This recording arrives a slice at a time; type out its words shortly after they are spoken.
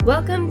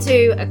Welcome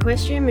to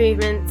Equestrian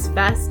Movement's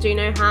First Do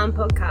No Harm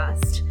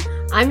podcast.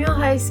 I'm your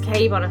host,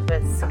 Katie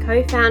Boniface,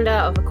 co-founder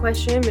of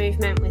Equestrian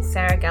Movement with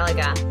Sarah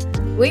Gallagher.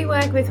 We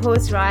work with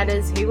horse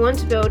riders who want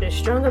to build a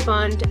stronger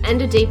bond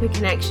and a deeper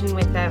connection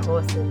with their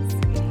horses.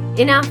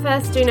 In our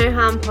First Do No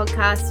Harm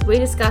podcast, we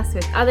discuss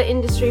with other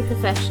industry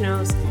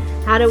professionals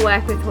how to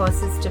work with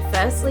horses to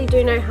firstly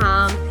do no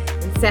harm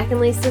and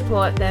secondly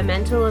support their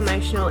mental,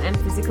 emotional and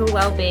physical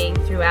well-being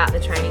throughout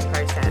the training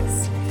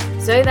process,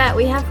 so that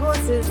we have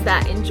horses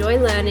that enjoy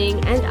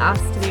learning and us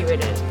to be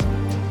ridden.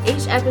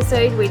 Each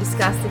episode we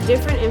discuss the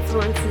different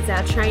influences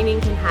our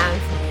training can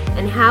have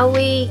and how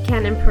we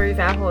can improve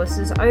our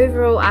horses'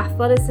 overall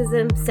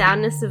athleticism,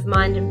 soundness of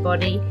mind and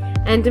body,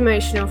 and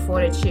emotional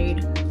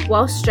fortitude,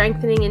 while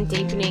strengthening and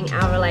deepening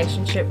our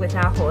relationship with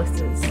our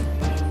horses.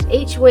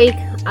 Each week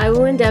I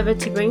will endeavour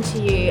to bring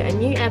to you a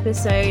new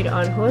episode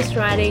on horse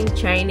riding,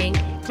 training,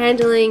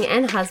 handling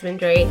and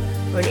husbandry,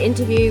 or an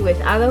interview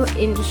with other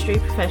industry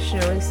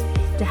professionals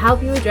to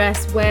help you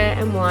address where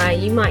and why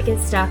you might get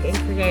stuck in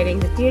creating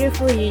the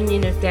beautiful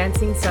union of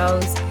dancing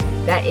souls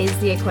that is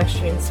the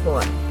equestrian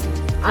sport.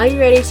 Are you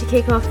ready to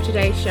kick off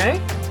today's show?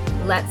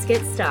 Let's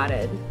get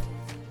started.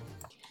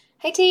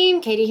 Hey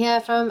team, Katie here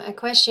from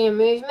Equestrian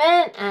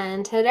Movement,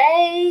 and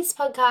today's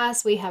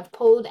podcast we have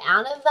pulled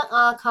out of the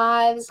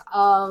archives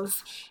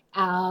of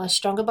our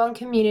Stronger Bond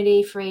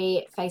Community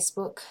free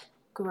Facebook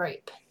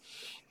group.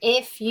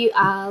 If you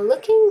are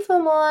looking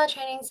for more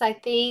trainings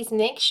like these,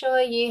 make sure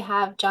you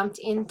have jumped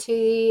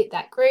into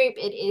that group.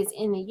 It is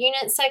in the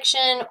unit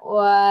section,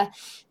 or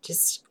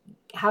just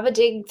have a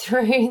dig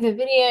through the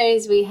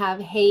videos. We have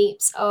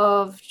heaps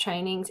of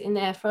trainings in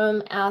there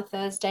from our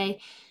Thursday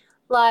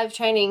live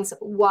trainings.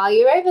 While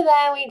you're over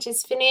there, we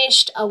just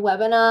finished a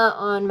webinar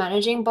on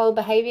managing bold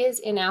behaviors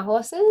in our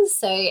horses.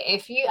 So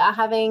if you are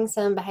having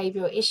some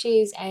behavioral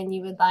issues and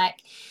you would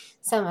like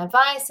some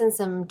advice and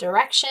some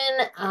direction,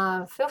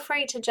 feel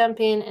free to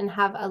jump in and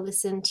have a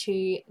listen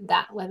to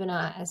that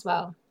webinar as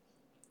well.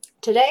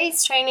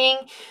 Today's training,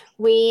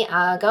 we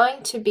are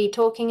going to be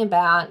talking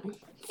about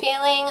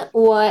feeling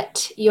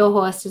what your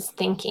horse is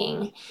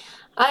thinking.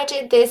 I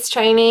did this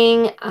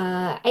training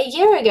a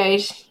year ago,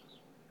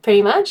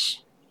 pretty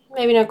much,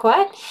 maybe not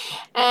quite,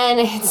 and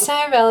it's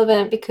so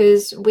relevant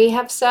because we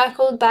have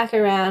circled back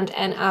around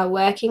and are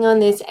working on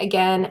this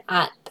again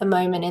at the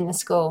moment in the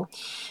school.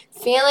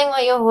 Feeling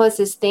what your horse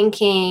is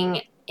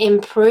thinking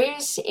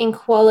improves in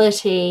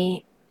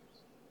quality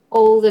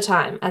all the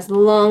time, as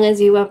long as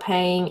you are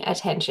paying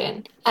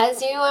attention.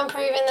 As you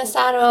improve in the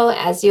saddle,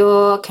 as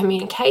your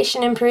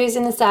communication improves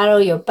in the saddle,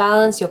 your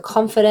balance, your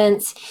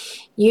confidence,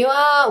 you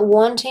are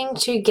wanting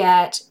to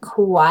get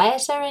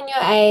quieter in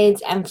your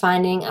aids and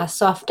finding a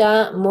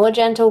softer, more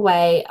gentle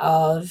way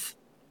of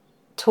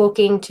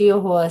talking to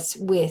your horse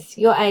with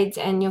your aids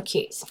and your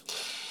cues.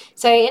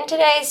 So in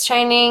today's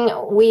training,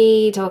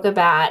 we talk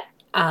about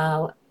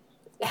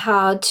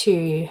how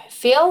to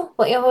feel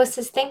what your horse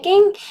is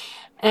thinking.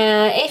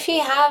 If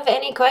you have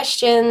any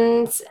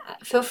questions,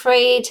 feel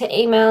free to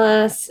email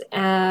us,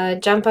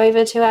 jump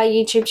over to our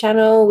YouTube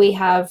channel. We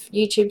have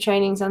YouTube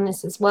trainings on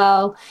this as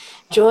well.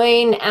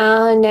 Join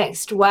our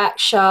next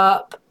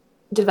workshop,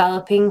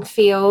 Developing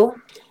Feel.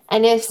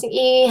 And if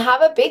you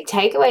have a big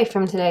takeaway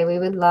from today, we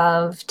would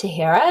love to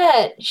hear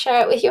it.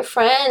 Share it with your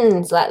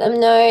friends. Let them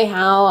know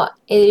how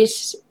it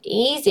is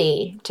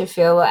easy to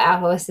feel what our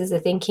horses are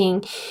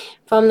thinking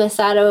from the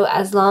saddle,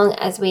 as long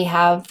as we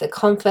have the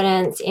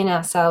confidence in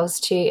ourselves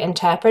to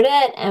interpret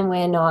it and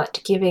we're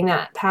not giving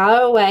that power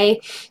away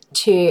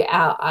to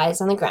our eyes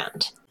on the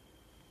ground.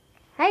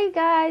 Hey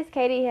guys,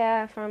 Katie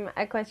here from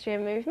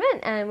Equestrian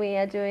Movement, and we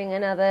are doing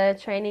another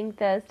Training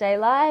Thursday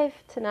Live.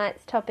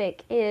 Tonight's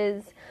topic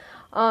is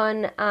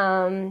on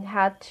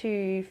how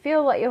to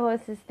feel what your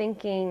horse is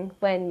thinking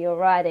when you're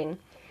riding.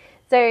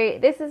 So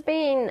this has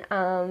been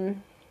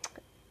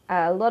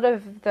a lot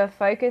of the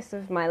focus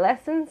of my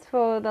lessons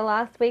for the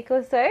last week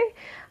or so.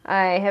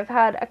 I have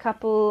had a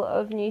couple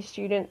of new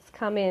students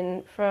come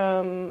in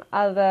from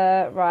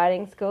other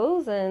riding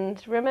schools,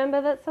 and remember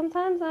that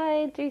sometimes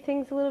I do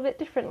things a little bit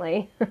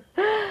differently.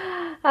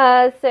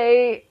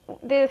 So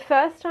the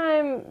first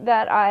time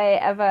that I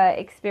ever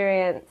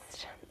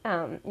experienced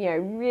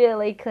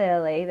really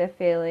clearly the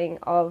feeling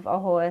of a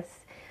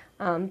horse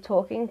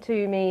talking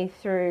to me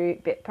through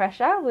bit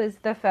pressure was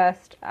the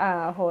first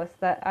horse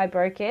that I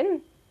broke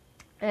in.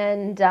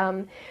 And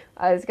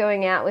I was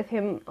going out with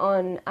him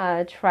on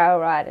a trail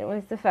ride. It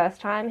was the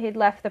first time he'd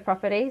left the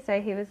property,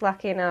 so he was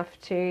lucky enough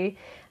to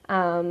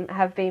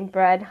have been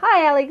bred.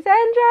 Hi,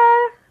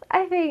 Alexandra!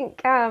 I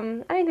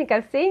don't think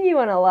I've seen you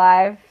on a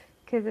live,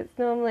 because it's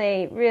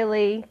normally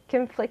really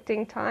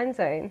conflicting time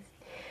zones.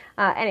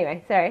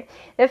 Anyway, sorry.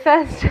 The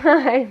first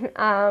time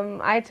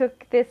I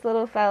took this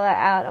little fella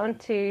out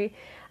onto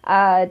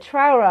a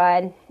trail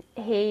ride,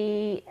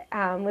 he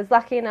was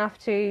lucky enough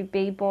to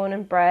be born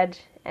and bred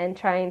and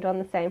trained on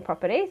the same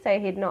property, so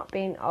he'd not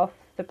been off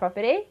the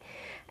property.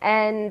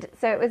 And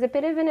so it was a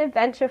bit of an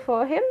adventure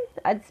for him.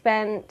 I'd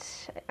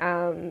spent,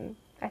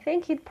 I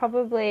think he'd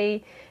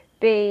probably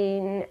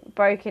been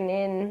broken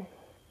in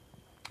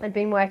I'd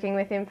been working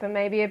with him for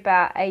maybe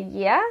about a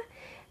year,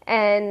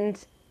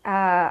 and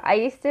I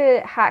used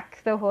to hack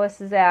the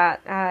horses out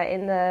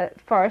in the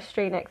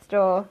forestry next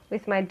door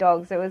with my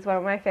dogs. It was one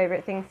of my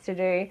favourite things to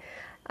do,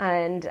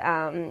 and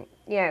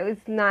it was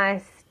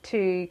nice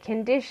to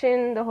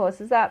condition the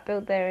horses up,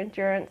 build their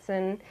endurance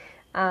and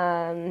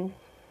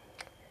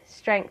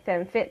strength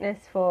and fitness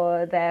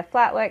for their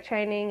flat work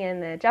training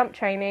and their jump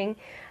training.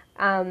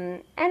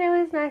 And it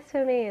was nice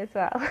for me as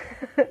well.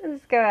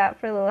 Just go out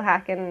for a little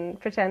hack and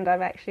pretend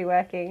I'm actually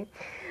working.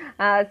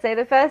 So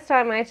the first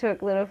time I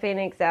took Little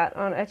Phoenix out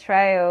on a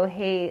trail,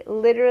 he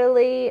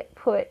literally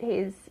put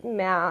his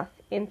mouth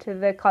into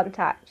the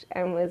contact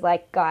and was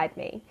like, guide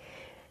me.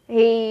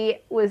 He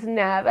was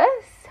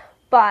nervous,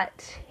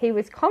 but he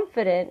was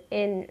confident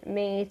in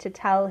me to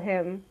tell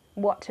him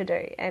what to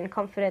do, and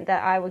confident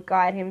that I would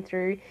guide him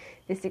through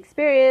this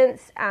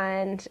experience.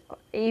 And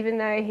even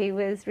though he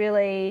was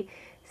really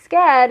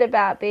scared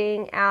about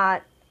being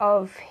out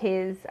of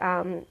his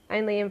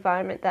only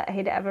environment that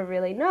he'd ever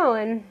really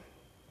known,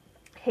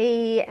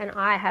 he and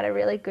I had a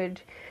really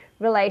good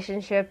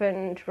relationship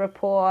and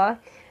rapport,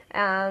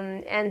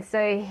 and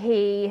so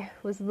he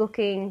was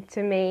looking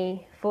to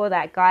me for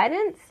that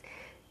guidance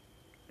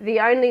the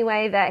only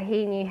way that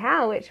he knew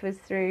how, which was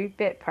through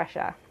bit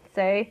pressure.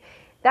 So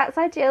that's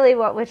ideally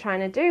what we're trying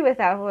to do with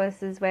our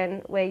horses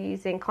when we're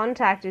using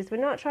contact. Is we're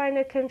not trying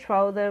to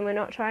control them, we're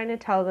not trying to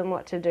tell them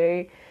what to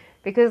do,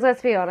 because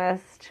let's be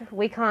honest,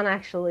 we can't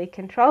actually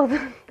control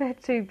them. They're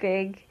too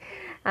big,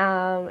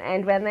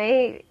 and when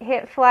they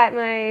hit flight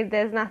mode,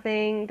 there's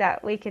nothing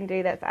that we can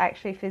do that's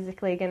actually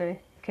physically going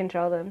to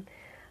control them.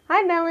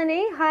 Hi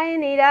Melanie, hi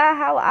Anita,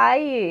 how are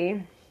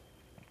you?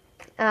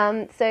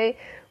 So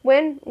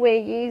when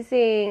we're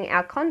using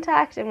our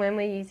contact and when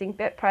we're using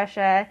bit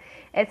pressure,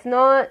 it's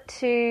not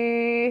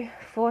to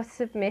force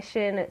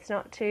submission, it's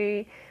not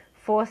to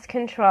force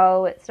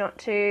control, it's not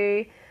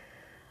to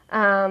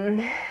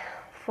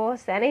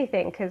force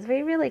anything, because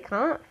we really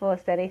can't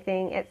force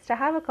anything. It's to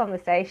have a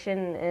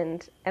conversation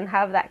and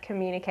have that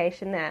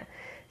communication there.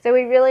 So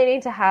we really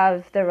need to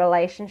have the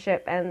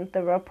relationship and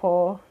the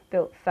rapport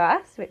built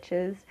first, which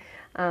is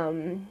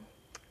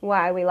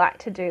why we like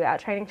to do our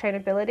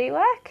trainability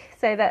work,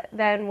 so that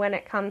then when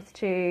it comes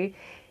to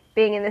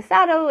being in the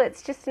saddle,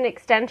 it's just an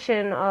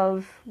extension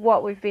of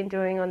what we've been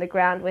doing on the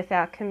ground with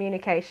our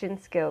communication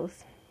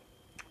skills.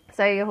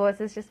 So your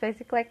horse is just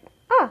basically like,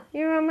 oh,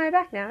 you're on my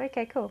back now,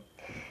 okay, cool.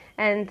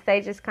 And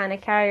they just kind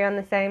of carry on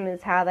the same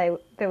as how they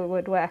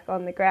would work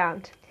on the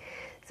ground.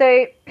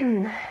 So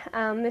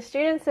the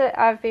students that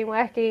I've been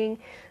working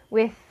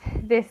with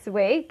this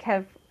week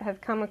have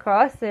come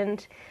across,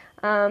 and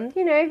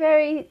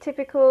very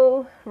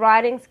typical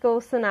riding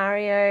school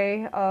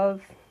scenario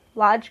of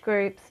large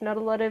groups, not a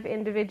lot of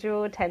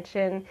individual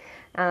attention,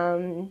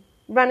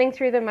 running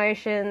through the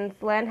motions,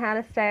 learn how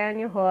to stay on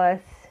your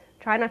horse,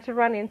 try not to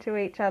run into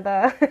each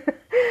other.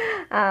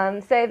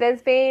 So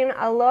there's been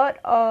a lot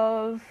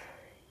of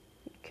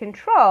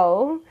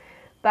control,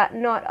 but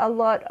not a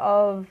lot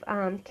of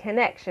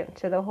connection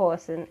to the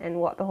horse and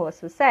what the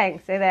horse was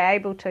saying. So they're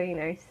able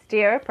to,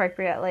 steer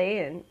appropriately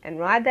and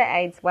ride their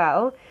aids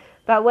well.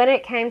 But when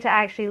it came to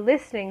actually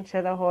listening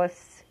to the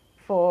horse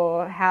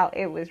for how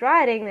it was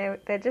riding,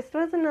 there just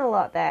wasn't a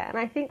lot there. And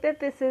I think that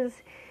this is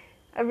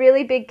a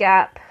really big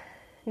gap,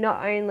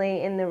 not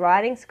only in the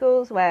riding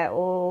schools where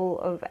all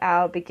of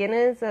our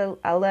beginners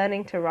are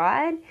learning to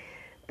ride,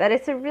 but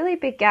it's a really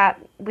big gap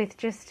with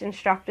just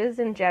instructors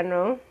in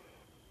general.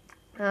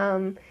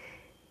 I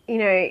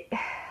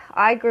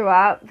grew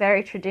up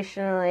very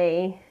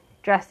traditionally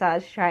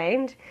dressage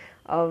trained,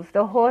 of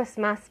the horse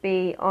must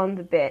be on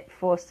the bit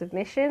for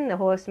submission, the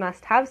horse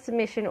must have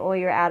submission or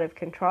you're out of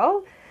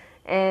control.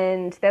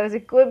 And there was a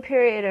good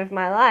period of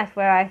my life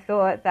where I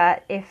thought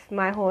that if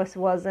my horse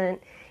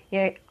wasn't,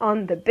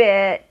 on the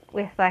bit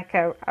with like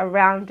a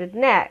rounded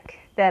neck,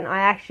 then I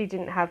actually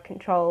didn't have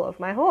control of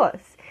my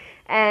horse.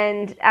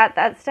 And at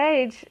that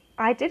stage,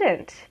 I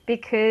didn't,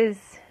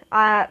 because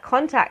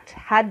contact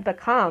had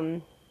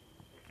become,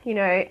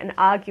 an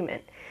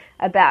argument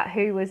about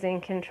who was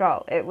in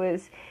control. It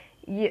was,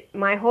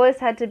 my horse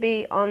had to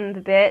be on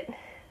the bit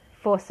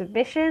for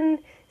submission.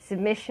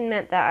 Submission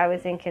meant that I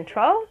was in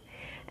control.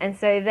 And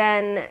so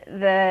then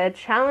the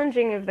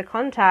challenging of the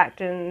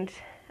contact and,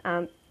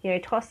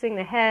 tossing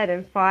the head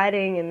and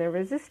fighting and the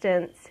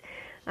resistance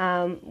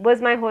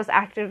was my horse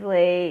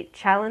actively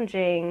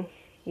challenging,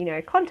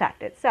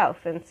 contact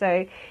itself. And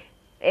so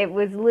it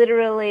was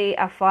literally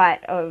a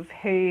fight of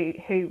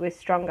who was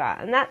stronger.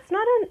 And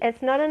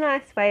it's not a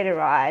nice way to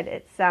ride.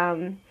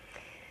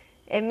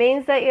 It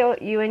means that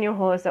you and your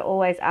horse are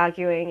always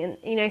arguing.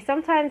 And,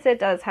 sometimes there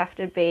does have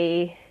to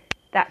be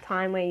that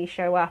time where you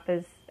show up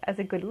as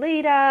a good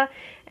leader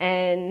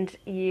and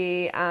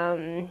you,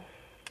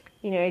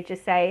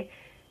 just say,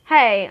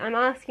 hey, I'm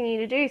asking you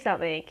to do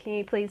something. Can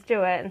you please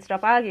do it and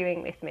stop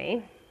arguing with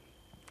me?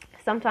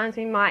 Sometimes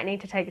we might need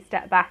to take a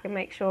step back and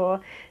make sure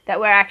that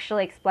we're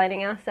actually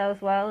explaining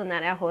ourselves well and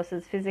that our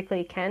horses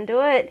physically can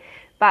do it.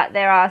 But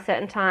there are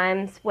certain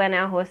times when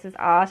our horses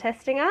are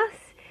testing us,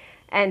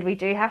 and we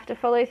do have to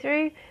follow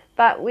through,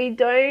 but we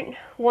don't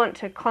want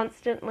to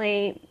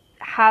constantly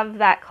have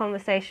that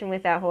conversation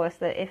with our horse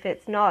that if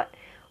it's not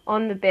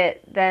on the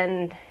bit,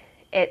 then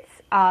it's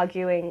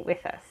arguing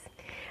with us.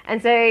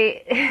 And so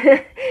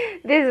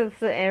this is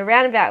in a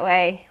roundabout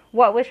way,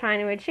 what we're trying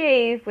to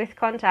achieve with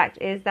contact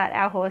is that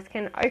our horse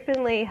can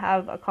openly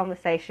have a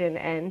conversation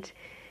and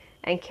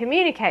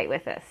communicate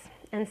with us.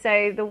 And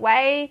so the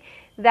way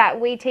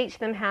that we teach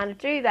them how to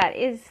do that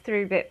is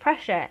through bit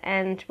pressure,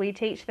 and we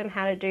teach them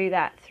how to do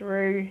that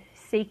through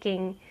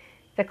seeking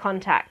the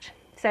contact.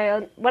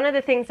 So one of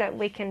the things that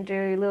we can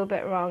do a little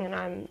bit wrong, and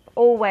I'm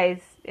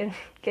always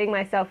getting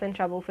myself in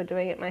trouble for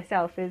doing it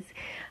myself, is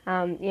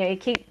you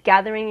keep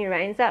gathering your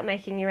reins up,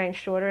 making your reins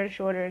shorter and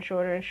shorter and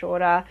shorter and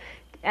shorter,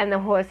 and the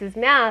horse's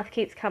mouth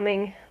keeps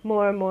coming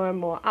more and more and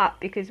more up,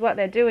 because what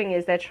they're doing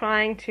is they're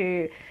trying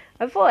to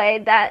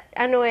avoid that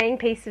annoying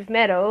piece of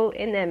metal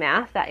in their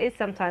mouth that is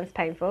sometimes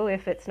painful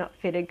if it's not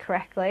fitted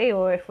correctly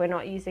or if we're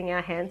not using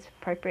our hands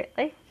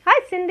appropriately. Hi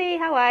Cindy,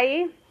 how are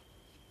you?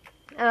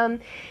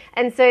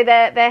 And so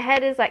their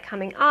head is like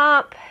coming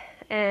up,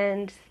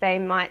 and they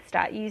might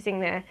start using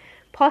their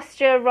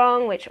posture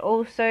wrong, which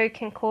also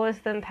can cause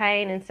them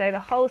pain, and so the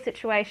whole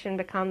situation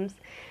becomes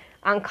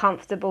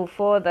uncomfortable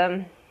for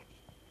them.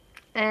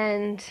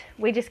 And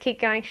we just keep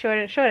going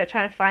shorter and shorter,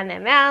 trying to find their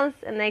mouths,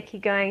 and they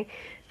keep going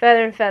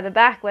further and further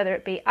back, whether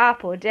it be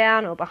up or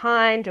down or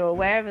behind or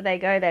wherever they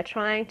go. They're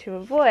trying to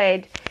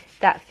avoid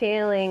that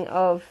feeling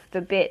of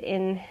the bit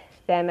in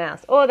their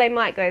mouth. Or they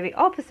might go the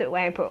opposite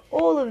way and put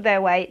all of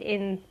their weight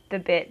in the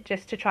bit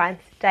just to try and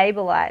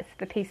stabilize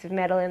the piece of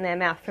metal in their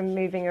mouth from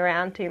moving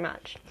around too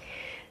much.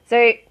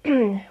 So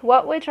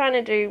what we're trying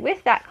to do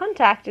with that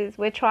contact is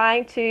we're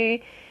trying to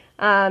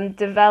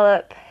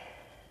develop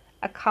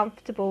a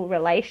comfortable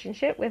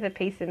relationship with a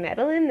piece of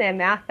metal in their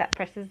mouth that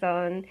presses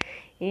on,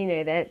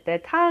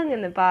 their tongue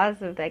and the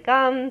bars of their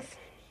gums.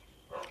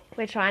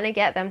 We're trying to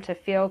get them to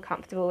feel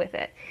comfortable with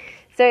it.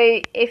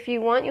 So if you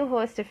want your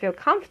horse to feel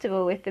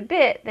comfortable with the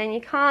bit, then you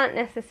can't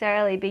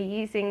necessarily be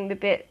using the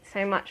bit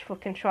so much for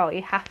control.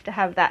 You have to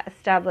have that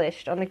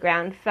established on the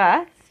ground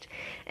first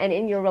and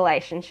in your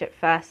relationship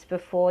first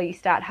before you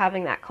start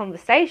having that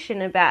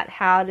conversation about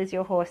how does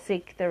your horse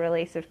seek the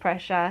release of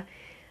pressure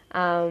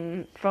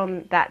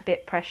from that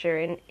bit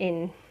pressure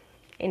in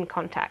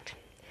contact.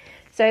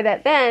 So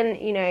that then,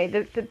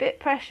 the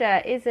bit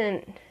pressure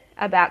isn't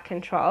about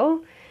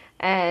control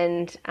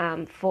and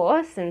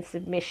force and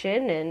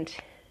submission, and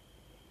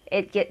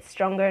it gets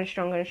stronger and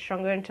stronger and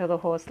stronger until the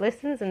horse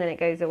listens and then it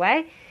goes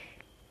away.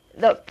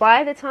 Look,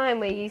 by the time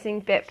we're using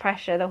bit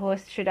pressure, the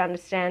horse should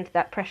understand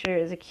that pressure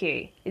is a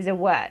cue, is a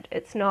word.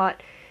 It's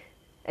not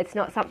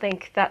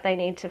something that they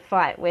need to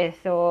fight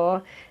with,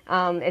 or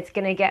it's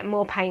going to get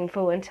more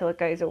painful until it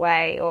goes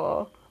away,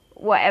 or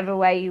whatever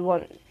way you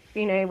want.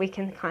 We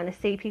can kind of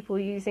see people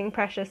using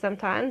pressure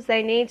sometimes.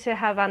 They need to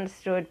have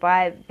understood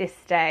by this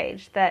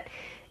stage that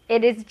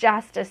it is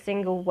just a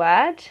single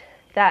word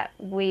that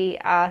we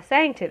are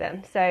saying to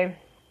them. So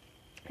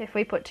if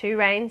we put 2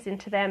 reins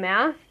into their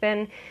mouth,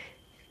 then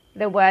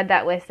the word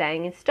that we're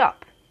saying is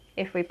stop.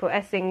 If we put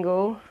a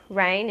single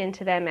rein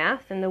into their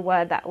mouth, then the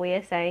word that we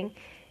are saying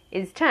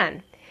is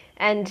turn.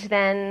 And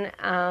then,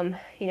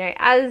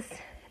 as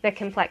the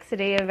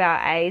complexity of our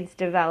aids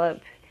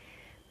develop,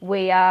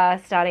 we are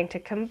starting to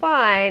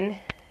combine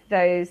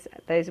those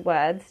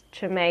words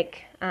to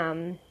make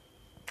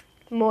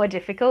more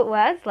difficult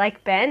words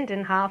like bend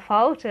and half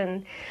halt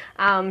and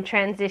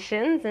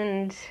transitions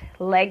and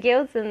leg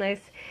yields, and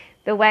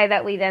the way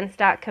that we then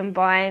start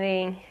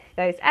combining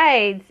those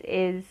aids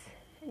is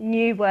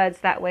new words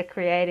that we're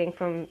creating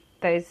from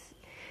those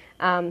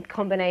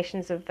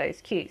combinations of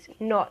those cues,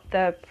 not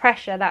the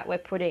pressure that we're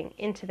putting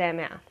into their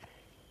mouth.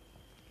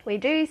 We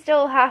do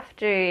still have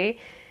to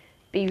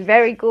be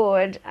very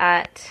good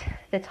at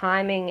the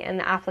timing and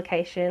the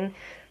application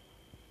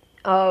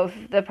of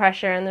the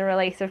pressure and the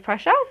release of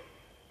pressure,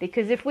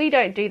 because if we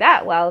don't do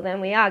that well, then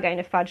we are going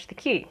to fudge the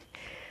cue.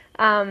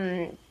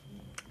 So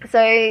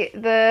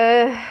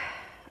the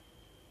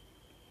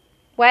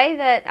way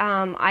that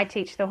I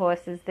teach the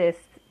horses this,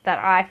 that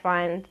I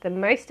find the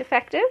most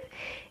effective,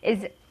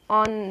 is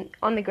on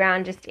the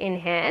ground, just in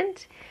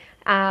hand.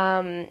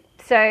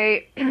 So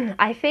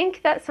I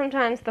think that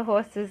sometimes the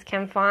horses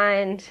can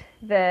find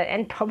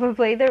and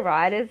probably the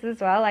riders as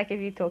well, like if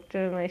you talk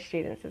to my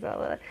students as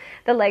well,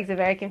 the legs are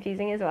very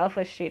confusing as well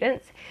for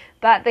students,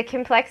 but the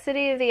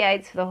complexity of the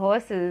aids for the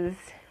horses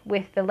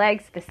with the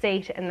legs, the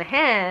seat and the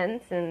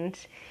hands, and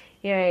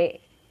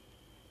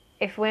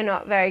if we're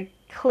not very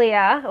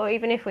clear, or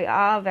even if we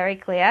are very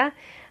clear,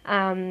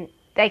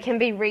 they can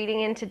be reading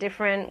into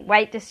different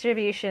weight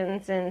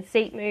distributions and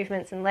seat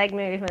movements and leg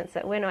movements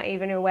that we're not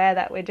even aware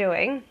that we're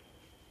doing.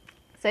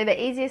 So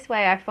the easiest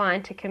way I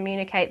find to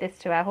communicate this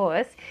to our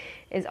horse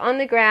is on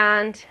the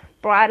ground,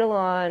 bridle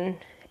on,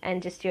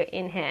 and just your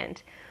in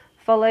hand.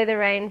 Follow the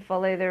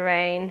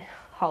rein,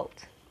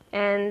 halt.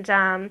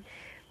 And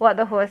what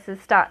the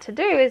horses start to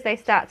do is they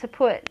start to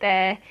put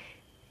their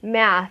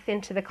mouth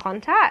into the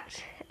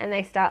contact, and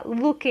they start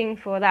looking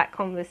for that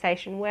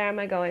conversation. Where am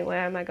I going?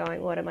 Where am I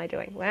going? What am I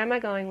doing? Where am I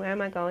going? Where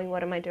am I going?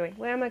 What am I doing?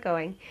 Where am I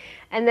going?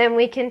 And then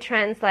we can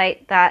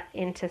translate that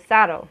into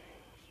saddle.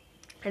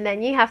 And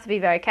then you have to be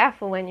very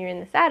careful when you're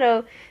in the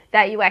saddle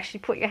that you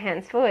actually put your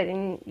hands forward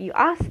and you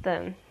ask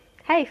them,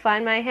 hey,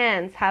 find my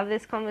hands, have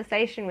this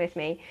conversation with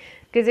me.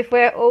 Because if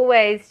we're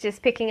always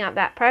just picking up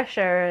that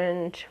pressure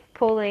and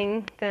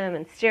pulling them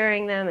and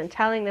steering them and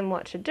telling them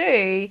what to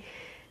do,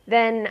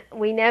 then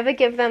we never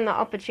give them the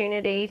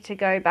opportunity to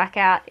go back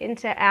out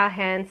into our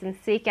hands and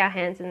seek our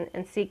hands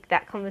and seek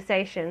that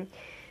conversation.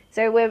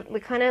 So we're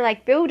kind of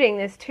like building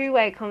this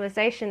two-way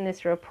conversation,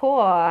 this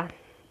rapport,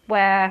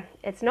 where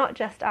it's not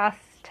just us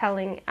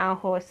telling our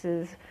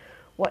horses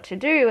what to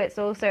do, it's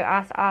also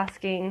us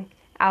asking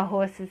our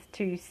horses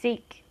to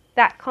seek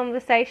that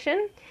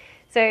conversation.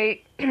 So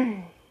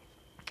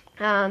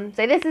so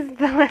this is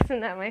the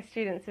lesson that my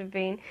students have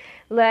been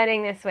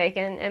learning this week,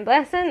 and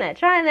bless them, they're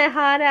trying their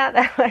heart out.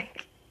 They're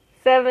like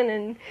 7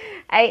 and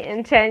 8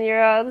 and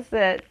 10-year-olds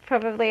that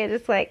probably are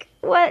just like,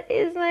 what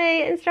is my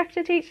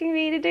instructor teaching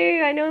me to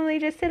do? I normally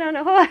just sit on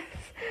a horse.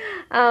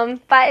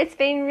 But it's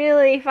been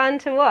really fun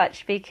to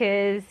watch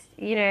because,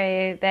 you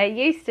know, they're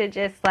used to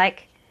just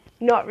like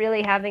not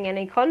really having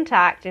any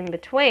contact in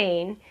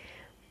between,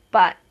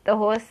 but the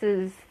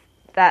horses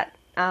that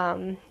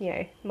you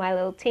know, my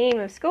little team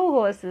of school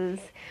horses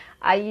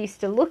are used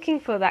to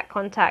looking for that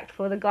contact,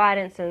 for the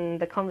guidance and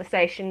the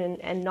conversation,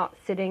 and not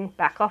sitting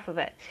back off of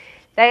it.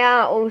 They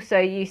are also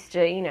used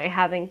to, you know,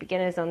 having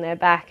beginners on their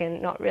back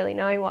and not really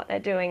knowing what they're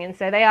doing, and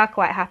so they are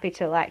quite happy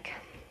to like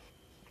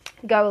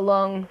go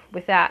along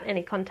without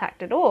any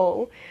contact at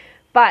all.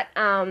 But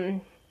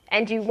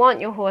and you want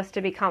your horse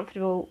to be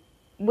comfortable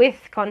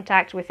with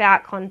contact,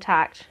 without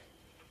contact,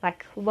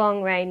 like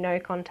long rein, no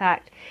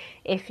contact.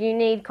 If you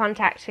need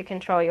contact to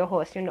control your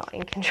horse, you're not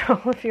in control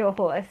of your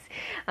horse,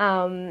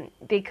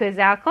 because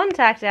our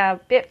contact, our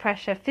bit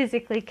pressure,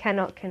 physically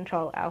cannot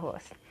control our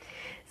horse.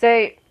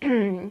 So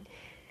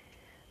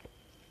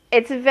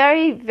it's a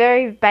very,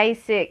 very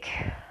basic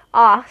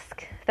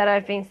ask that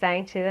I've been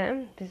saying to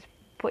them. Just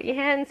put your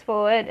hands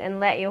forward and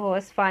let your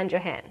horse find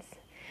your hands.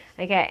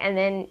 Okay, and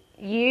then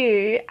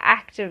you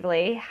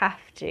actively have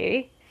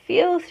to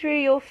feel through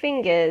your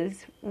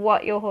fingers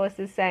what your horse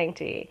is saying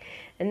to you.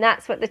 And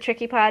that's what the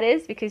tricky part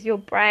is, because your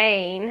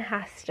brain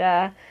has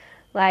to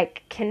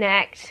like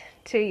connect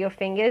to your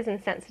fingers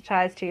and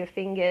sensitize to your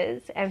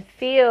fingers and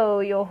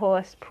feel your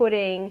horse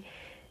putting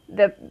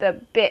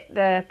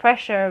the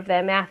pressure of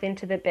their mouth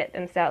into the bit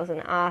themselves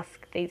and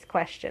ask these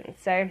questions.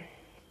 So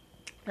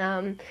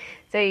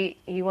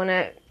you want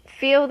to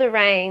feel the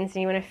reins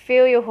and you want to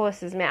feel your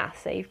horse's mouth.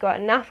 So you've got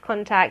enough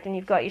contact and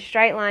you've got your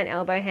straight line,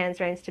 elbow, hands,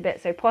 reins to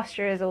bit. So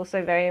posture is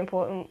also very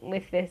important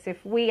with this.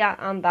 If we are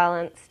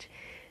unbalanced,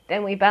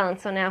 then we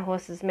balance on our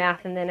horse's mouth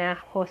and then our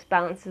horse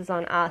balances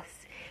on us.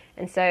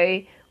 And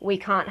so we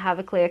can't have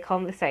a clear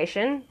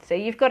conversation. So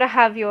you've got to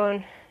have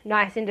your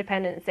nice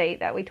independent seat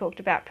that we talked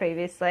about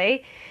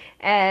previously.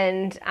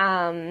 And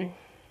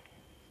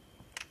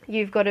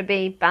you've got to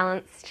be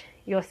balanced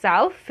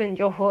yourself and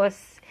your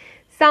horse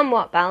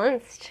somewhat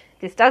balanced.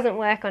 This doesn't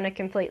work on a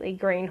completely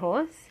green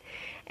horse.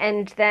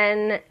 And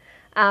then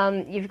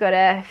you've got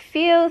to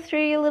feel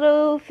through your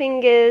little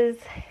fingers,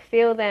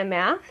 feel their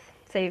mouth.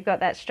 So you've got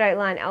that straight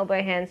line,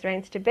 elbow, hands,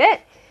 reins to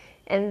bit.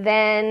 And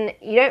then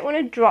you don't want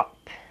to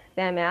drop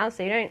their mouth,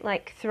 so you don't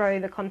like throw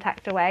the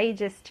contact away. You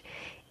just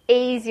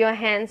ease your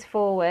hands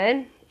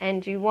forward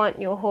and you want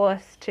your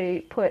horse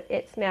to put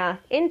its mouth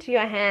into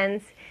your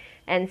hands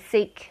and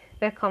seek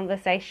the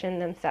conversation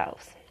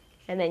themselves.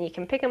 And then you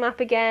can pick them up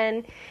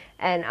again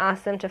and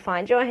ask them to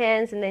find your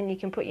hands, and then you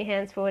can put your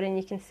hands forward and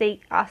you can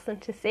ask them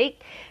to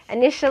seek.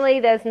 Initially,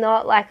 there's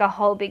not like a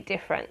whole big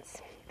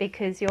difference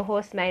because your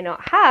horse may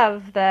not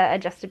have the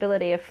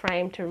adjustability of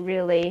frame to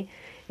really,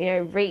 you know,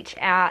 reach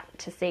out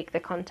to seek the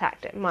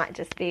contact. It might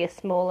just be a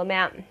small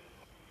amount.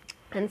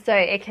 And so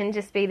it can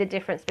just be the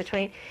difference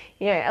between,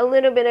 you know, a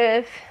little bit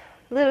of,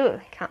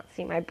 I can't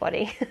see my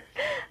body,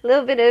 a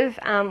little bit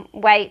of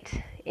weight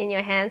in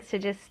your hands to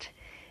just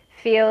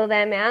feel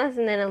their mouths,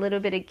 and then a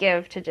little bit of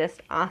give to just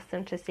ask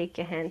them to seek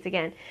your hands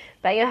again.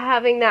 But you're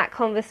having that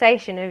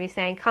conversation of you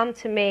saying, come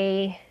to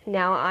me,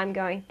 now I'm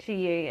going to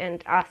you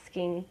and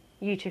asking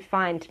you to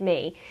find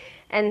me.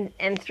 And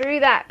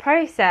through that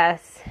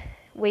process,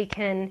 we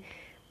can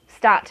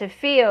start to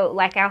feel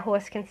like our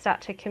horse can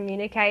start to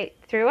communicate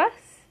to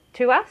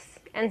us,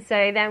 and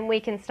so then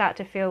we can start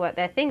to feel what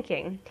they're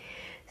thinking.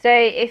 So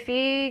if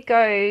you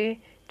go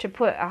to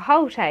put a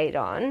halt aid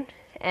on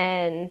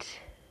and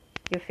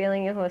you're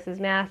feeling your horse's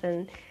mouth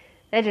and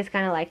they're just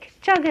kind of like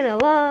chugging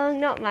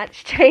along, not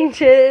much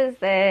changes,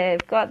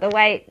 they've got the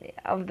weight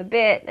of the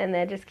bit and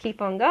they just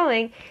keep on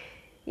going,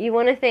 you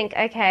want to think,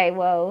 okay,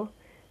 well,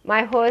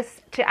 my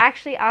horse, to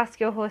actually ask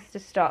your horse to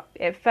stop,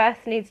 it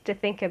first needs to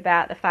think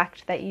about the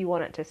fact that you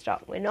want it to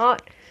stop. We're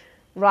not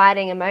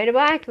riding a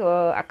motorbike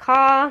or a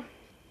car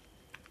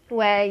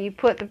where you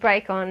put the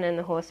brake on and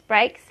the horse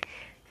brakes.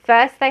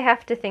 first they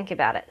have to think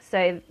about it.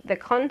 So the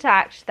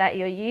contact that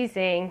you're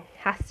using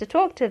has to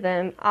talk to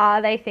them.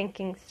 Are they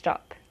thinking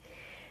stop?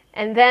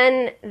 And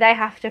then they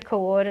have to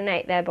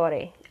coordinate their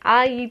body.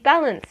 Are you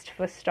balanced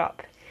for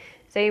stop?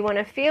 So you want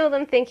to feel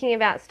them thinking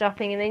about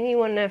stopping, and then you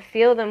want to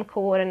feel them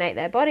coordinate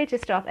their body to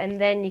stop, and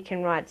then you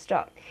can ride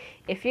stop.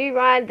 If you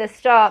ride the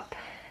stop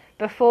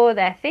before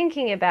they're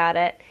thinking about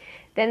it,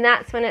 then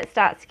that's when it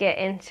starts to get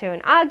into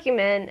an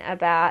argument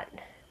about,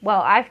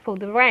 well, I've pulled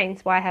the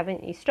reins, why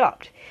haven't you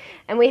stopped?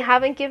 And we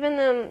haven't given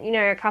them,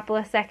 a couple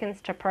of seconds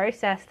to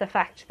process the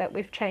fact that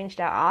we've changed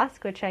our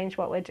ask or changed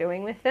what we're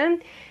doing with them.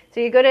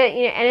 So you've got to,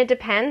 and it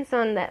depends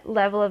on that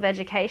level of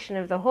education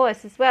of the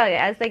horse as well.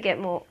 As they get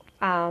more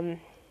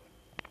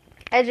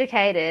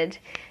educated,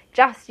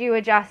 just you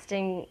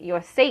adjusting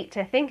your seat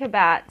to think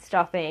about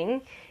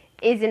stopping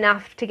is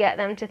enough to get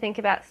them to think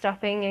about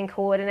stopping and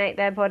coordinate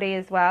their body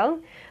as well.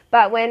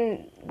 But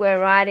when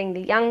we're riding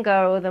the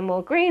younger or the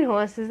more green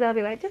horses, they'll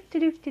be like,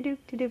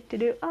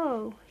 doop-de-doop-de-doop-de-doop-de-doop.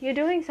 Oh, you're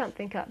doing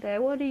something up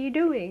there. What are you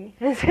doing?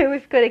 And so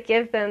we've got to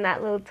give them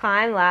that little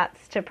time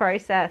lapse to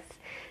process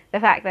the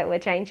fact that we're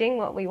changing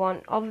what we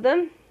want of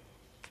them.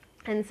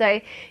 And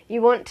so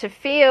you want to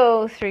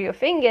feel through your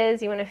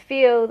fingers, you want to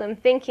feel them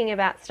thinking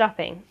about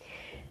stopping.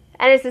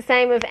 And it's the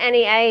same with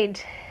any aid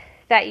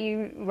that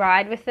you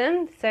ride with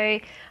them. So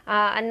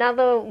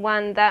another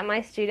one that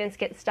my students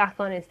get stuck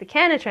on is the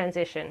canter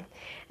transition.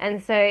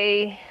 And so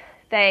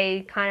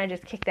they kind of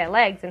just kick their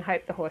legs and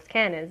hope the horse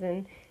canters,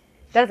 and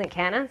doesn't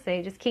canter, so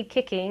you just keep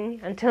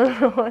kicking until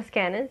the horse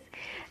canters.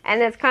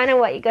 And that's kind of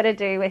what you got to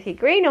do with your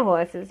greener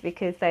horses,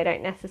 because they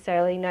don't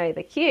necessarily know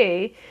the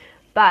cue.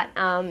 But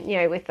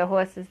with the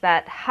horses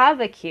that have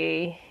a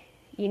cue,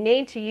 you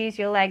need to use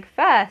your leg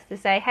first to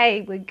say,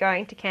 hey, we're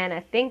going to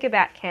canter, think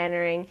about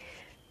cantering,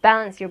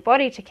 balance your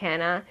body to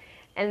canter,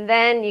 and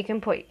then you can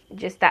put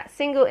just that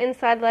single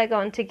inside leg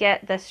on to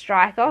get the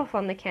strike off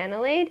on the canter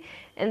lead,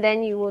 and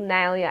then you will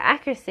nail your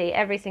accuracy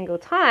every single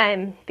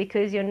time,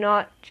 because you're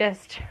not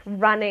just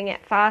running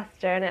it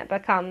faster and it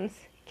becomes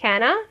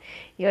canter.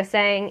 You're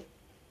saying,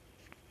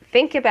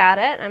 think about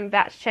it, I'm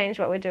about to change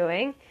what we're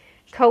doing,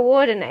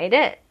 coordinate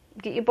it,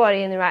 get your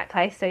body in the right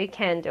place so you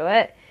can do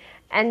it,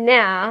 and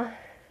now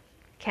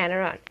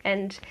canter on.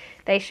 And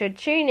they should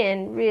tune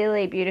in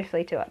really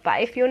beautifully to it.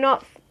 But if you're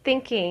not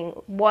thinking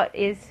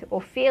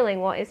feeling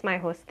what is my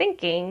horse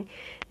thinking,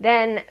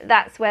 then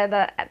that's where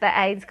the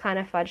aids kind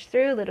of fudge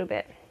through a little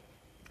bit.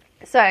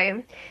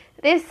 So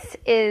this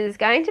is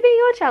going to be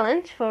your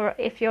challenge for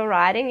if you're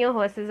riding your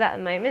horses at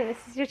the moment.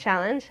 This is your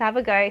challenge. Have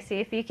a go. See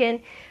if you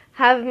can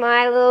have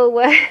my little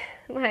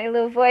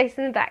voice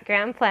in the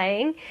background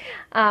playing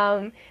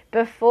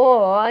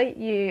before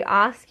you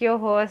ask your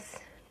horse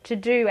to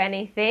do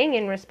anything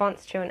in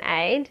response to an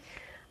aid.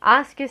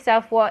 Ask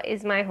yourself, what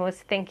is my horse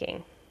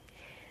thinking?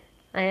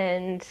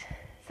 And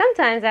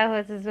sometimes our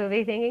horses will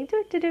be thinking,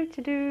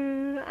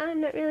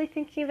 I'm not really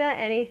thinking about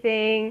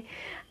anything.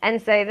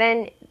 And so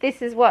then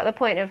this is what the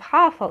point of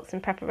half halts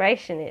and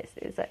preparation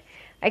is like,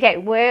 okay,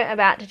 we're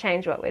about to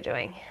change what we're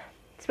doing.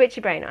 Switch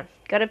your brain on.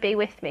 Got to be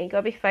with me.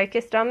 Got to be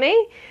focused on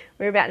me.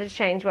 We're about to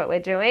change what we're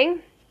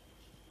doing.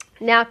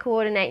 Now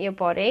coordinate your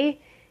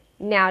body.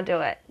 Now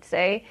do it.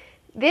 So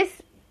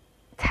this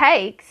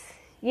takes,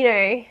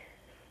 3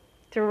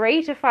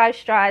 to 5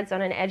 strides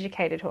on an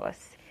educated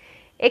horse.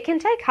 It can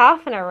take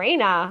half an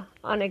arena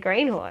on a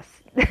green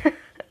horse,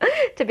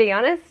 to be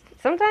honest.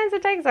 Sometimes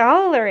it takes a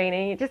whole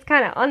arena. You're just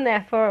kind of on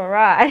there for a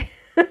ride.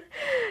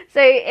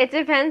 So it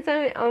depends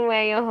on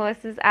where your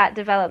horse is at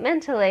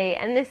developmentally.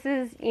 And this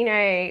is,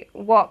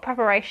 what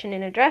preparation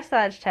in a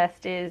dressage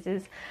test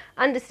is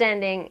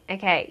understanding,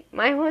 okay,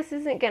 my horse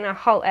isn't going to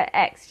halt at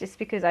X just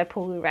because I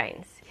pull the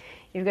reins.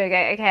 You've got to go,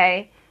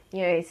 okay,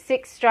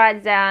 6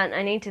 strides out,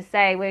 I need to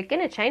say we're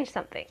going to change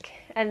something.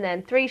 And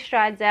then 3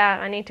 strides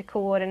out, I need to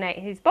coordinate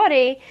his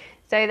body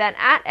so that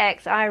at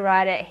X I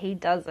ride it, he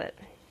does it.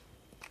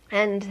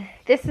 And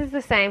this is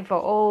the same for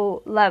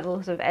all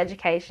levels of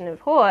education of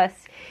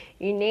horse.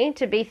 You need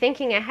to be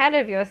thinking ahead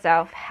of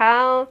yourself.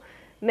 How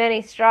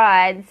many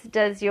strides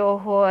does your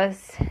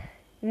horse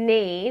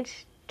need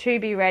to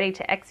be ready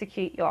to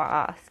execute your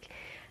ask?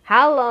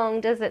 How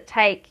long does it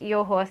take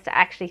your horse to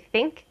actually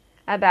think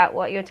about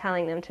what you're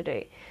telling them to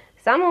do?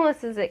 Some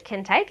horses, it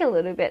can take a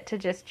little bit to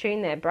just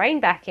tune their brain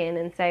back in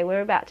and say,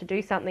 we're about to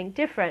do something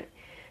different.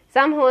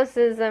 Some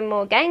horses are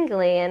more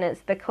gangly, and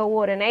it's the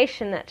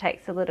coordination that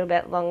takes a little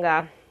bit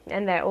longer.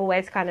 And they're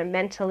always kind of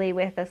mentally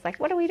with us, like,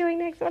 what are we doing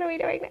next? What are we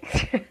doing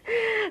next?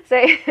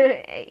 So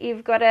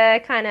you've got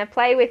to kind of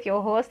play with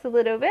your horse a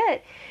little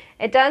bit.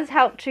 It does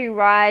help to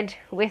ride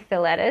with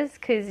the letters,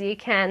 because you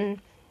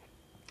can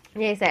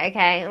say,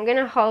 okay, I'm going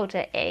to hold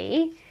at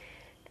E.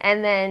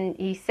 And then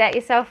you set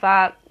yourself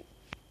up.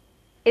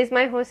 Is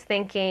my horse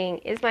thinking?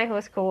 Is my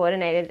horse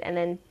coordinated? And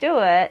then do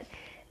it.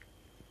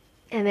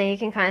 And then you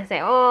can kind of say,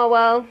 oh,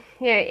 well,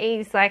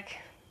 E's like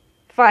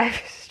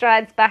 5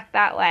 strides back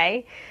that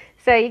way.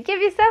 So you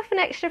give yourself an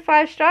extra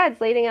 5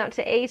 strides leading up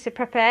to E to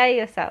prepare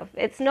yourself.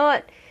 It's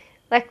not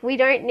like we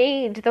don't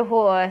need the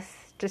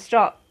horse to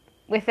stop,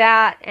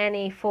 without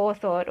any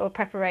forethought or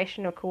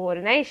preparation or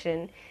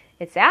coordination,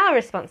 it's our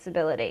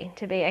responsibility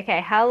to be,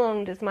 okay, how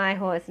long does my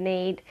horse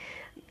need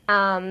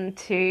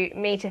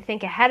to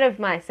think ahead of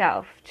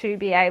myself to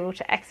be able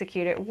to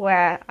execute it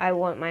where I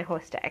want my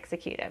horse to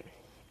execute it.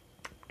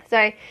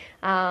 So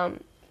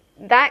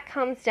that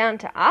comes down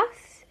to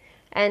us,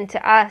 and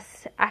to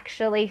us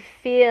actually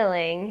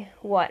feeling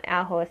what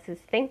our horse is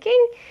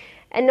thinking,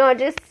 and not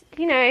just,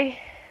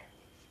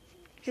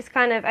 just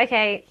kind of,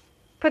 okay,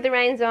 put the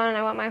reins on,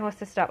 I want my horse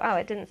to stop. Oh,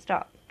 it didn't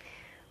stop.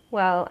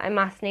 Well, I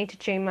must need to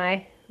tune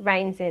my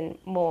reins in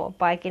more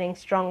by getting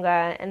stronger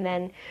and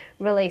then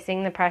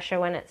releasing the pressure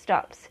when it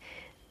stops.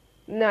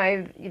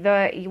 No,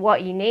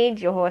 what you need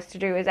your horse to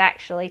do is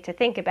actually to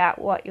think about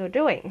what you're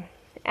doing.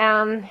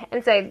 And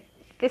so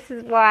this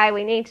is why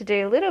we need to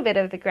do a little bit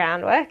of the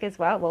groundwork as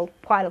well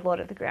quite a lot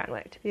of the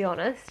groundwork, to be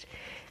honest,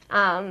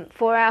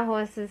 for our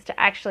horses to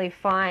actually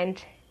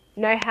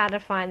know how to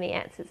find the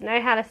answers,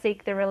 know how to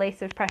seek the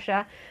release of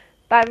pressure,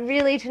 but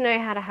really to know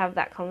how to have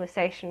that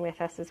conversation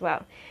with us as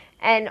well.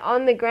 And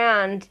on the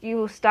ground, you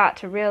will start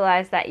to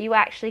realize that you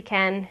actually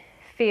can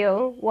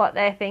feel what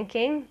they're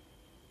thinking.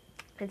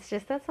 It's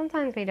just that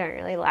sometimes we don't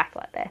really like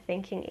what they're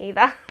thinking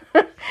either.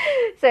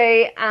 So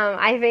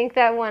I think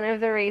that one of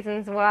the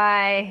reasons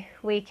why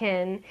we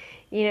can,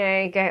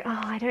 go,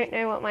 oh, I don't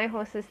know what my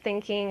horse is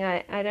thinking.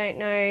 I don't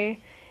know,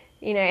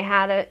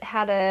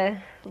 how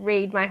to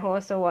read my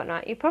horse or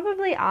whatnot. You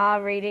probably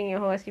are reading your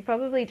horse. You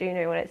probably do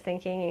know what it's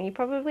thinking, and you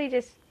probably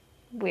just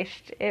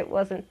wished it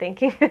wasn't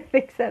thinking the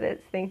things that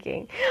it's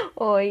thinking,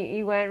 or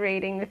you weren't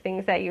reading the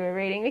things that you were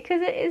reading,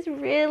 because it is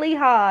really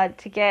hard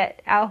to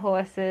get our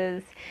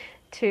horses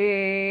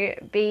to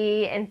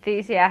be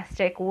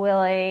enthusiastic,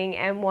 willing,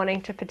 and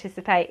wanting to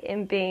participate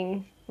in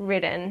being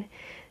ridden.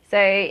 So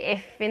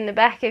if in the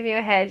back of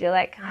your head you're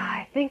like, oh,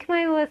 I think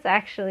my horse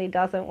actually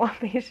doesn't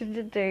want me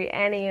to do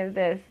any of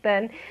this,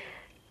 then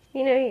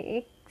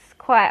it's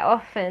quite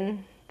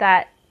often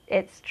that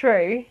it's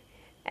true.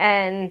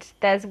 And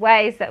there's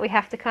ways that we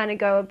have to kind of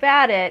go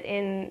about it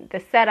in the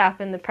setup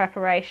and the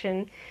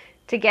preparation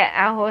to get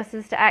our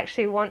horses to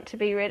actually want to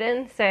be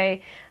ridden. So,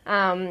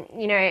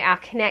 our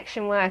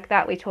connection work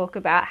that we talk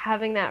about,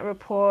 having that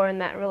rapport and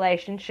that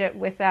relationship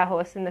with our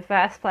horse in the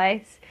first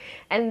place.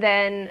 And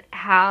then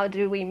how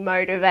do we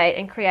motivate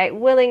and create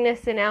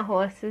willingness in our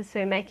horses,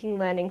 so making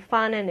learning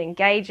fun and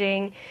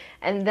engaging,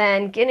 and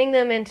then getting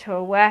them into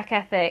a work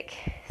ethic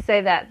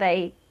so that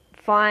they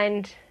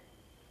find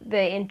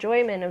the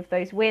enjoyment of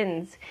those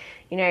wins.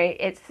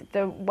 It's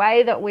the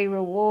way that we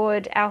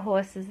reward our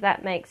horses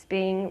that makes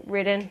being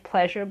ridden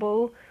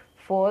pleasurable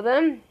for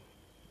them.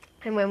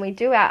 And when we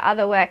do our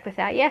other work with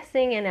our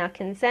yesing and our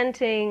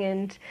consenting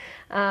and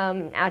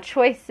our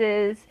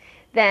choices,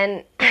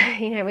 then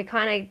we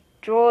kind of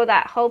draw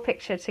that whole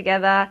picture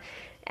together,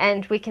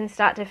 and we can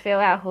start to feel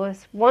our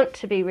horse want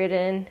to be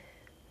ridden.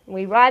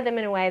 We ride them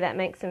in a way that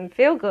makes them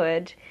feel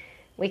good.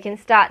 We can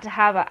start to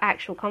have an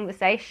actual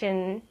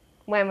conversation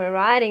when we're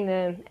riding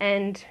them,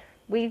 and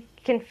we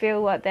can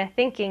feel what they're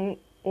thinking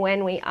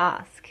when we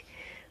ask.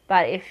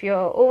 But if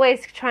you're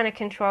always trying to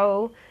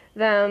control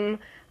them,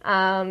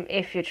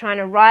 if you're trying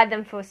to ride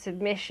them for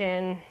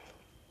submission,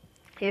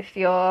 if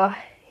you're,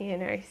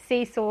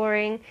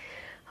 seesawing,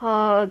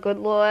 oh, good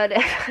Lord,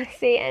 if I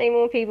see any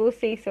more people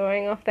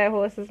seesawing off their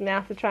horse's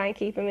mouth to try and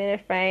keep them in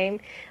a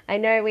frame, I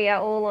know we are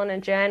all on a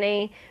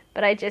journey,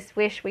 but I just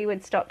wish we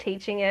would stop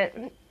teaching it.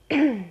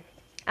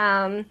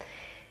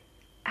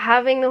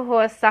 Having the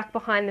horse suck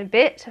behind the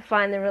bit to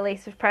find the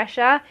release of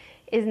pressure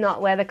is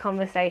not where the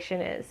conversation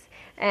is.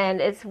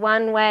 And it's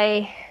one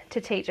way to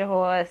teach a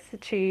horse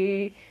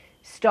to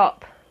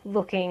stop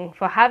looking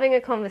for having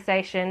a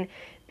conversation,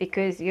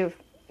 because you're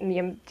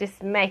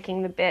just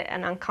making the bit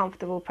an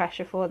uncomfortable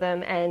pressure for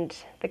them, and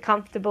the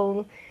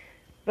comfortable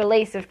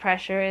release of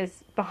pressure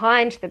is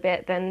behind the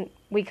bit, then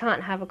we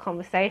can't have a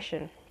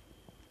conversation.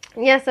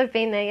 Yes, I've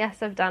been there.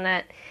 Yes, I've done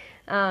it.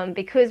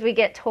 Because we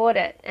get taught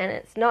it, and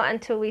it's not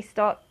until we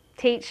stop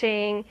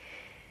teaching.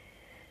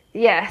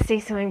 Yeah,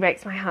 seesawing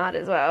breaks my heart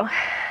as well.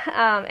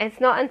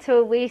 It's not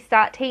until we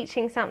start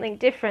teaching something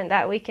different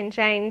that we can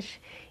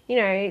change,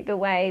 the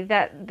way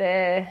that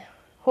the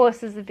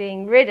horses are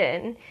being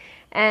ridden.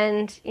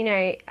 And,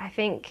 I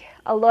think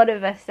a lot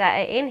of us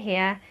that are in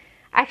here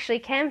actually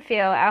can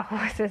feel our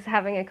horses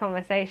having a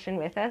conversation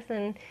with us,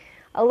 and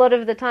a lot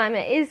of the time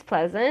it is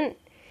pleasant.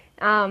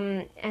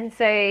 And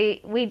so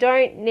we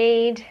don't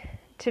need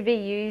to be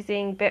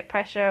using bit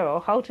pressure or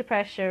halter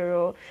pressure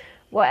or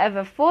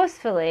whatever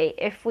forcefully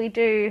if we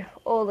do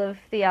all of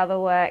the other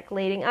work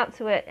leading up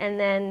to it. And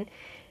then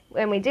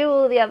when we do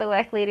all the other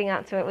work leading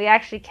up to it, we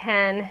actually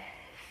can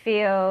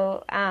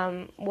feel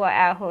what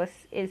our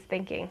horse is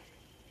thinking.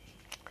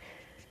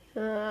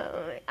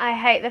 I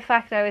hate the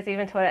fact I was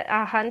even taught it.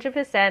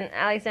 100%,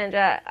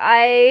 Alexandra.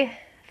 I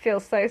feel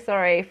so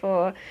sorry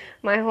for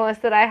my horse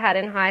that I had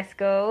in high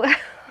school.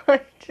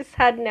 I just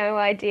had no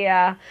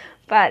idea,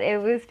 but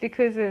it was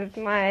because of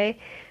my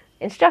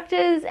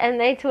instructors, and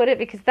they taught it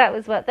because that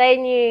was what they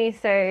knew.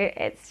 So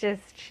it's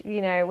just,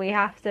 we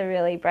have to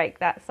really break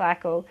that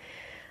cycle.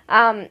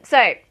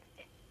 So,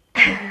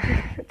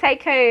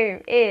 take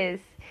home is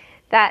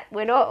that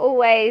we're not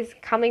always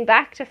coming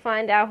back to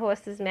find our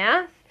horse's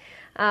mouth.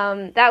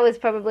 That was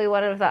probably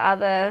one of the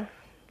other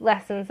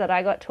lessons that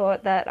I got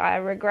taught that I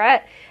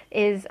regret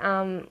is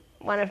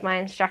one of my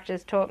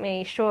instructors taught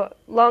me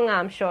long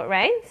arm, short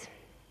reins.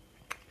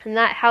 And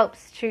that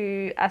helps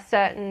to a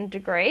certain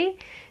degree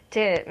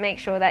to make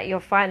sure that you're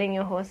finding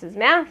your horse's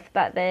mouth,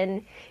 but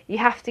then you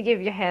have to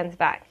give your hands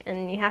back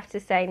and you have to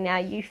say, now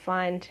you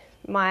find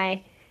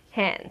my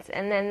hands.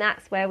 And then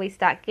that's where we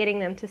start getting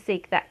them to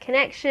seek that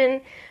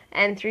connection,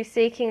 and through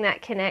seeking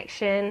that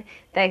connection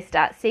they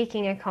start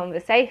seeking a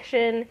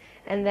conversation,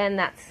 and then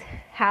that's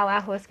how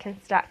our horse can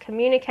start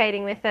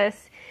communicating with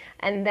us,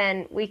 and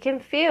then we can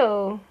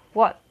feel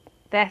what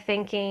they're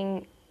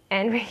thinking,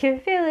 and we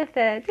can feel if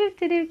they're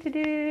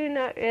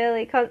not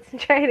really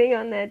concentrating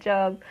on their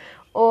job,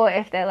 or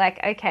if they're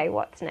like, okay,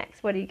 what's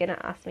next? What are you going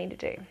to ask me to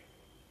do?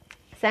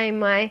 Same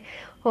my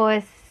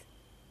poor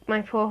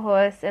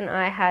horse and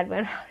I had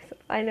when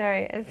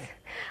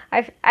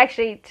I've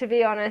actually, to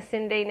be honest,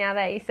 Cindy, now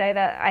that you say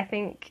that, I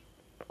think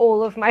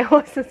all of my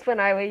horses when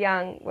I was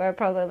young were a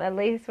problem. At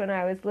least when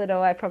I was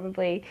little, I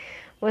probably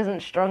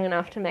wasn't strong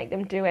enough to make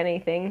them do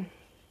anything.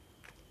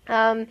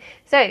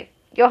 So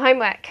your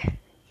homework,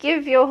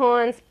 give your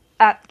hands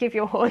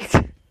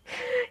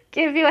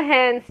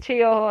to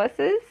your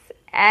horses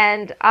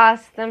and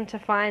ask them to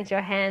find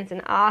your hands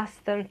and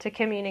ask them to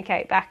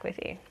communicate back with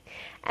you.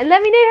 And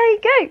let me know how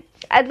you go.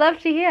 I'd love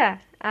to hear.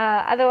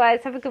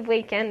 Otherwise, have a good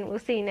weekend. We'll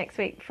see you next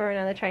week for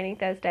another Training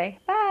Thursday.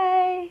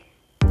 Bye.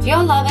 If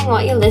you're loving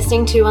what you're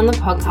listening to on the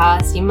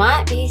podcast, you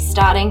might be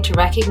starting to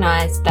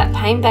recognize that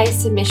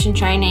pain-based submission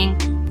training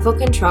for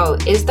control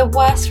is the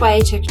worst way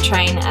to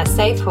train a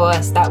safe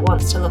horse that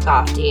wants to look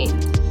after you.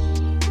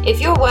 If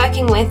you're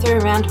working with or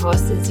around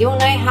horses, you'll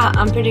know how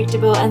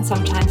unpredictable and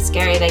sometimes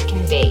scary they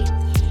can be.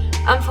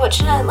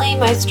 Unfortunately,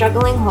 most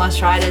struggling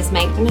horse riders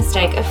make the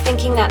mistake of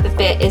thinking that the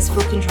bit is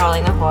for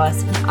controlling the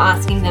horse and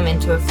asking them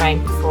into a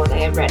frame before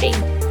they are ready.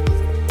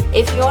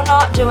 If you're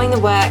not doing the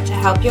work to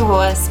help your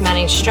horse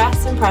manage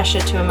stress and pressure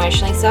to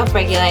emotionally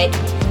self-regulate,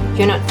 if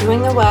you're not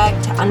doing the work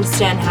to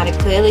understand how to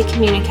clearly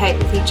communicate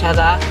with each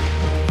other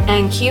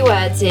and cue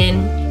words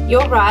in,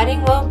 your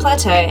riding will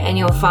plateau and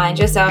you'll find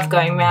yourself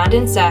going round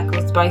in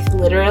circles, both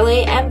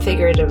literally and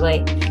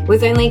figuratively,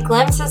 with only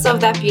glimpses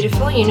of that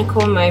beautiful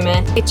unicorn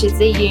moment, which is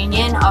the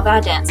union of our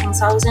dancing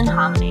souls in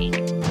harmony.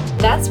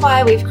 That's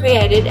why we've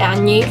created our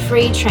new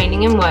free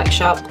training and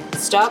workshop,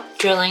 Stop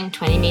Drilling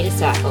 20-meter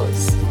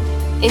Circles.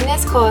 In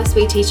this course,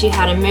 we teach you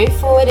how to move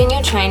forward in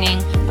your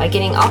training by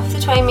getting off the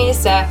 20-meter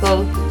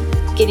circle,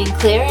 getting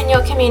clear in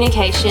your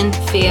communication,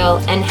 feel,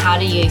 and how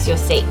to use your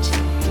seat.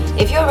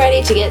 If you're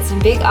ready to get some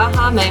big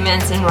aha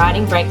moments and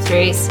riding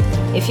breakthroughs,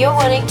 if you're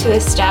wanting to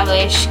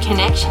establish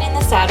connection in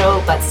the saddle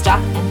but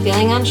stuck and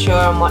feeling unsure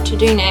on what to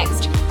do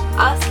next,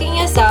 asking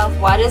yourself,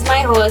 why does my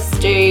horse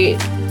do ...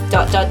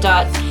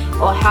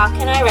 or how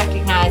can I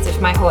recognize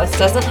if my horse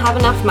doesn't have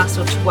enough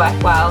muscle to work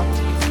well,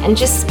 and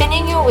just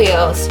spinning your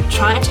wheels,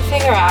 trying to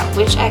figure out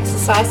which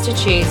exercise to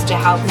choose to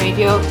help move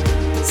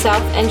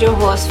yourself and your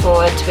horse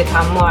forward to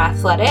become more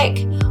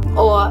athletic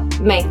or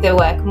make the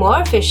work more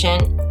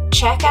efficient,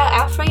 check out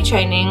our free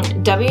training,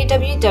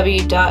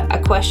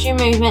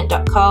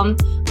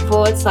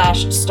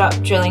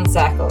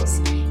 www.equestrianmovement.com/stop-drilling-circles,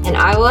 and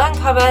I will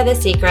uncover the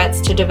secrets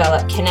to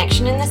develop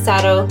connection in the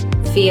saddle,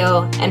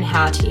 feel, and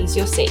how to use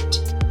your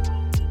seat.